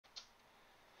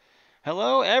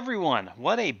Hello everyone!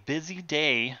 What a busy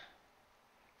day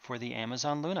for the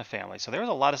Amazon Luna family. So there was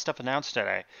a lot of stuff announced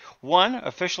today. One,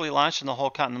 officially launched in the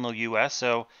whole continental US,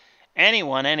 so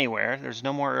anyone, anywhere, there's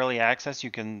no more early access.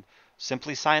 You can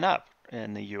simply sign up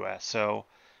in the US. So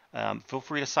feel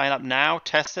free to sign up now,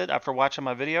 test it after watching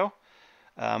my video.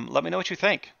 Let me know what you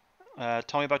think.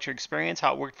 Tell me about your experience,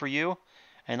 how it worked for you,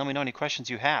 and let me know any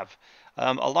questions you have.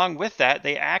 Along with that,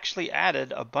 they actually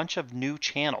added a bunch of new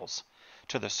channels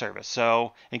to the service,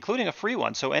 so including a free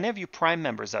one. So any of you Prime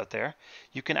members out there,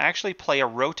 you can actually play a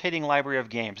rotating library of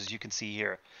games, as you can see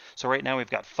here. So right now we've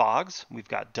got Fogs, we've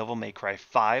got Devil May Cry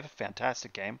 5,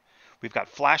 fantastic game. We've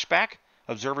got Flashback,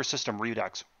 Observer System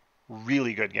Redux,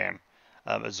 really good game,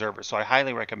 Observer. So I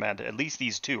highly recommend at least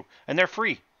these two, and they're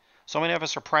free. So many of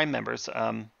us are Prime members.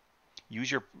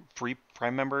 Use your free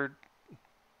Prime member,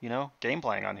 game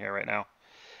playing on here right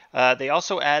now. They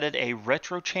also added a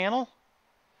retro channel,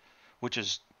 which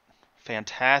is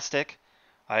fantastic.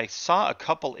 I saw a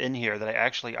couple in here that I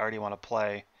actually already want to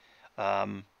play.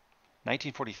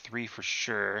 1943 for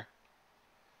sure.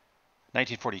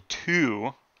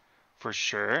 1942 for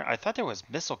sure. I thought there was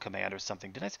Missile Command or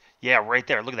something. Didn't I? Yeah, right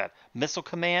there. Look at that. Missile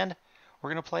Command we're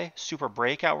going to play. Super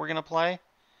Breakout we're going to play.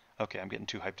 Okay, I'm getting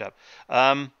too hyped up.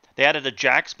 They added a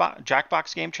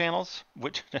Jackbox game channels,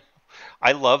 which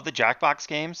I love the Jackbox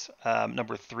games.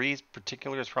 Number 3 in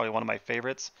particular is probably one of my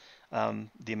favorites.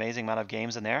 The amazing amount of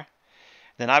games in there.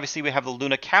 Then obviously we have the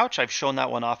Luna Couch. I've shown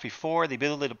that one off before. The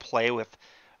ability to play with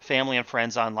family and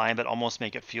friends online, but almost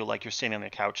make it feel like you're sitting on the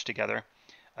couch together.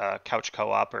 Couch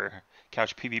co-op or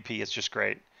couch PvP is just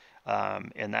great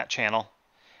in that channel.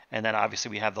 And then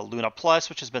obviously we have the Luna Plus,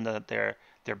 which has been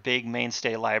their big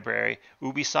mainstay library.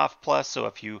 Ubisoft Plus, so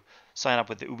if you sign up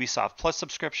with the Ubisoft Plus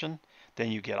subscription,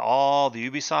 then you get all the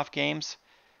Ubisoft games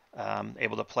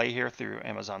able to play here through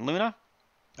Amazon Luna.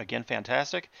 Again,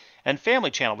 fantastic. And Family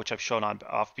Channel, which I've shown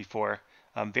off before.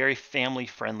 Very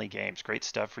family-friendly games. Great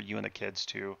stuff for you and the kids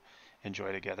to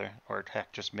enjoy together. Or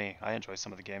heck, just me. I enjoy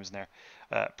some of the games in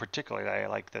there. Particularly, I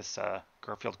like this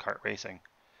Garfield Kart Racing.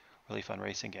 Really fun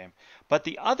racing game. But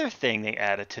the other thing they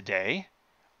added today,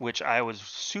 which I was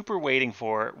super waiting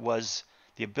for, was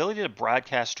the ability to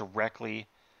broadcast directly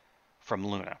from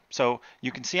Luna. So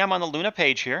you can see I'm on the Luna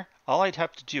page here. All I'd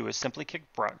have to do is simply click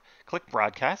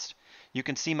broadcast. You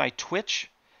can see my Twitch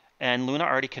and Luna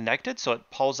already connected, so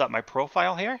it pulls up my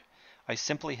profile here. I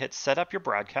simply hit set up your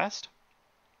broadcast,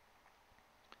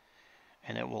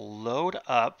 and it will load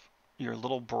up your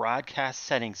little broadcast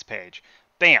settings page.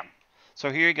 Bam! So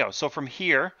here you go. So from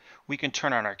here, we can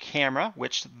turn on our camera,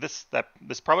 which this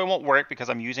probably won't work because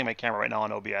I'm using my camera right now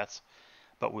on OBS.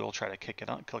 But we'll try to click it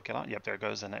on. Yep, there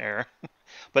goes an error.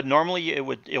 But normally it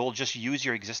will just use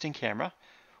your existing camera.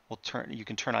 You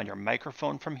can turn on your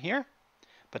microphone from here.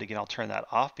 But again, I'll turn that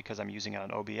off because I'm using it on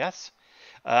OBS.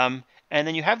 And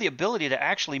then you have the ability to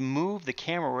actually move the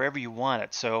camera wherever you want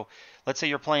it. So let's say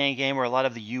you're playing a game where a lot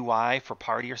of the UI for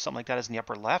party or something like that is in the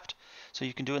upper left. So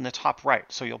you can do it in the top right.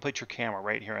 So you'll put your camera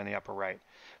right here in the upper right.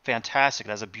 Fantastic.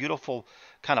 It has a beautiful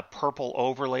kind of purple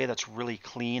overlay that's really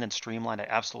clean and streamlined. I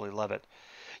absolutely love it.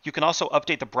 You can also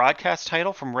update the broadcast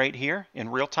title from right here in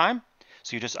real time.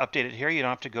 So you just update it here. You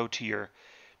don't have to go to your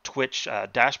Twitch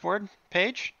dashboard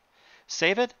page.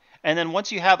 Save it. And then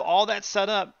once you have all that set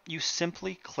up, you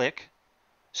simply click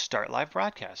Start Live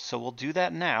Broadcast. So we'll do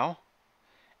that now,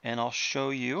 and I'll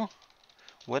show you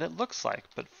what it looks like.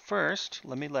 But first,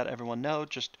 let me let everyone know,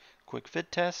 just quick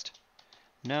fit test.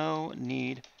 No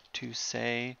need to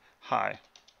say hi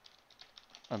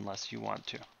unless you want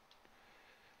to.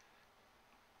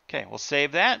 Okay, we'll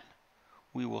save that.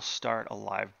 We will start a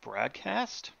live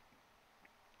broadcast.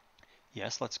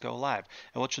 Yes, let's go live.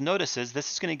 And what you'll notice is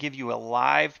this is going to give you a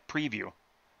live preview.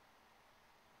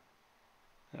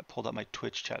 That pulled up my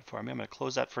Twitch chat for me. I'm going to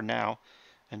close that for now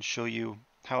and show you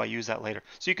how I use that later.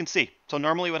 So you can see. So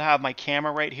normally I would have my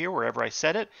camera right here wherever I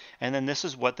set it, and then this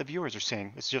is what the viewers are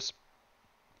seeing. It's just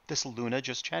this Luna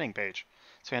just chatting page.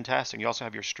 It's fantastic. You also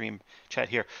have your stream chat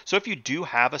here. So if you do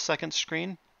have a second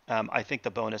screen, I think the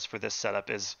bonus for this setup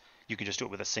is you can just do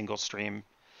it with a single stream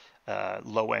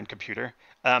low-end computer.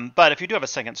 But if you do have a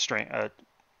second screen,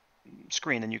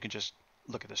 then you can just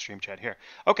look at the stream chat here.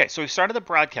 Okay, so we've started the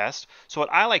broadcast. So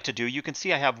what I like to do, you can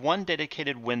see I have one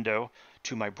dedicated window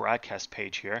to my broadcast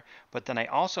page here, but then I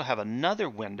also have another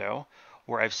window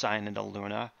where I've signed into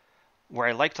Luna where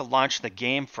I like to launch the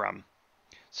game from.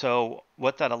 So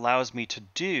what that allows me to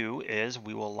do is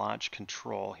we will launch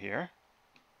Control here.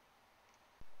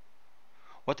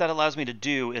 What that allows me to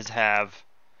do is have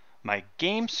my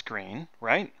game screen,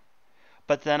 right?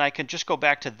 But then I can just go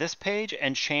back to this page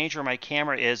and change where my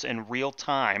camera is in real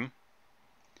time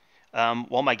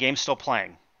while my game's still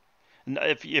playing.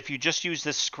 If you just use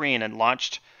this screen and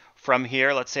launched from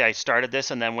here, let's say I started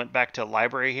this and then went back to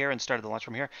library here and started the launch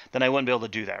from here, then I wouldn't be able to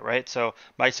do that, right? So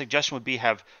my suggestion would be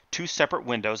have two separate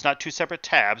windows, not two separate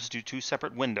tabs, do two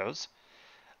separate windows,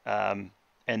 and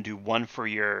do one for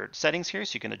your settings here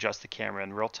so you can adjust the camera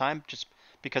in real time, just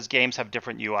because games have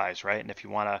different UIs, right? And if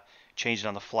you want to change it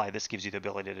on the fly, this gives you the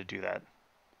ability to do that.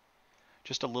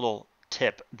 Just a little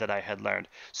tip that I had learned.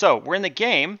 So we're in the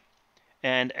game.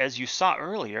 And as you saw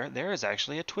earlier, there is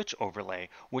actually a Twitch overlay,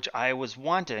 which I was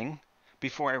wanting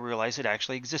before I realized it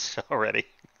actually existed already.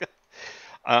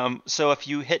 So if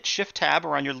you hit Shift-Tab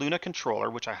or on your Luna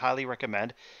controller, which I highly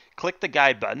recommend, click the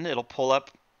guide button. It'll pull up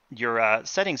your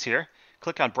settings here.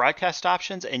 Click on Broadcast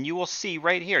Options, and you will see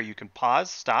right here, you can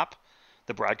pause, stop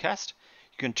the broadcast.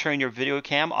 You can turn your video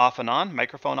cam off and on,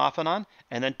 microphone off and on,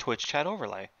 and then Twitch chat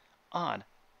overlay on.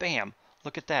 Bam,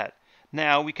 look at that.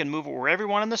 Now we can move it wherever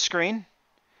we want on the screen.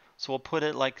 So we'll put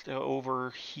it like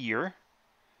over here.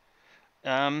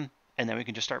 And then we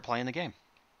can just start playing the game.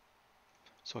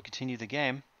 So we'll continue the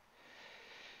game.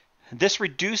 This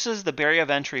reduces the barrier of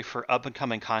entry for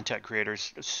up-and-coming content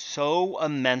creators so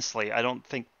immensely. I don't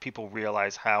think people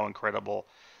realize how incredible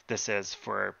this is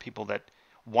for people that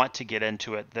want to get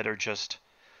into it, that are just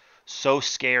so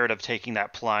scared of taking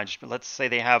that plunge. But let's say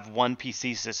they have one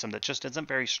PC system that just isn't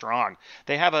very strong.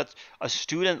 They have a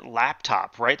student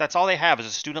laptop, right? That's all they have is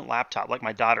a student laptop, like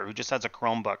my daughter who just has a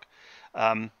Chromebook.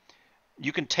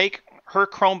 You can take her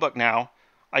Chromebook now.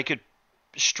 I could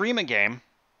stream a game,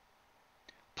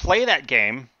 play that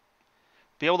game,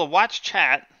 be able to watch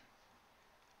chat,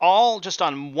 all just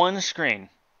on one screen,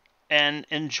 and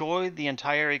enjoy the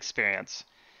entire experience.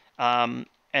 And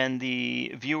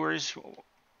the viewers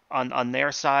on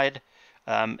their side,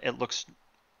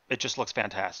 it just looks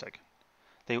fantastic.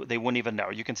 They wouldn't even know.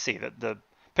 You can see that the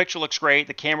picture looks great.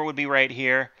 The camera would be right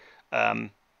here.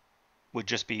 Would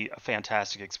just be a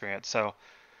fantastic experience. So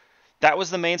that was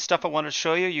the main stuff I wanted to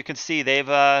show you. You can see they've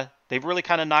really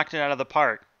kind of knocked it out of the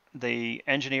park. The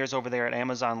engineers over there at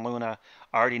Amazon Luna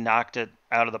already knocked it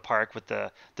out of the park with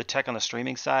the tech on the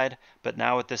streaming side, but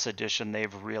now with this edition,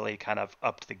 they've really kind of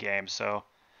upped the game. So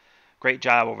great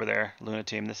job over there, Luna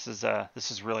team. This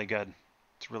is really good.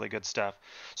 It's really good stuff.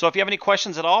 So if you have any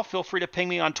questions at all, feel free to ping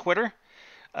me on Twitter.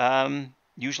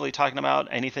 Usually talking about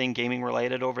anything gaming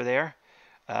related over there,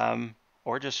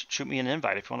 or just shoot me an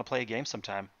invite if you want to play a game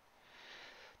sometime.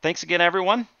 Thanks again,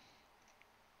 everyone,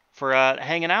 for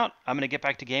hanging out. I'm going to get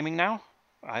back to gaming now.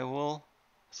 I will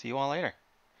see you all later.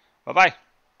 Bye-bye.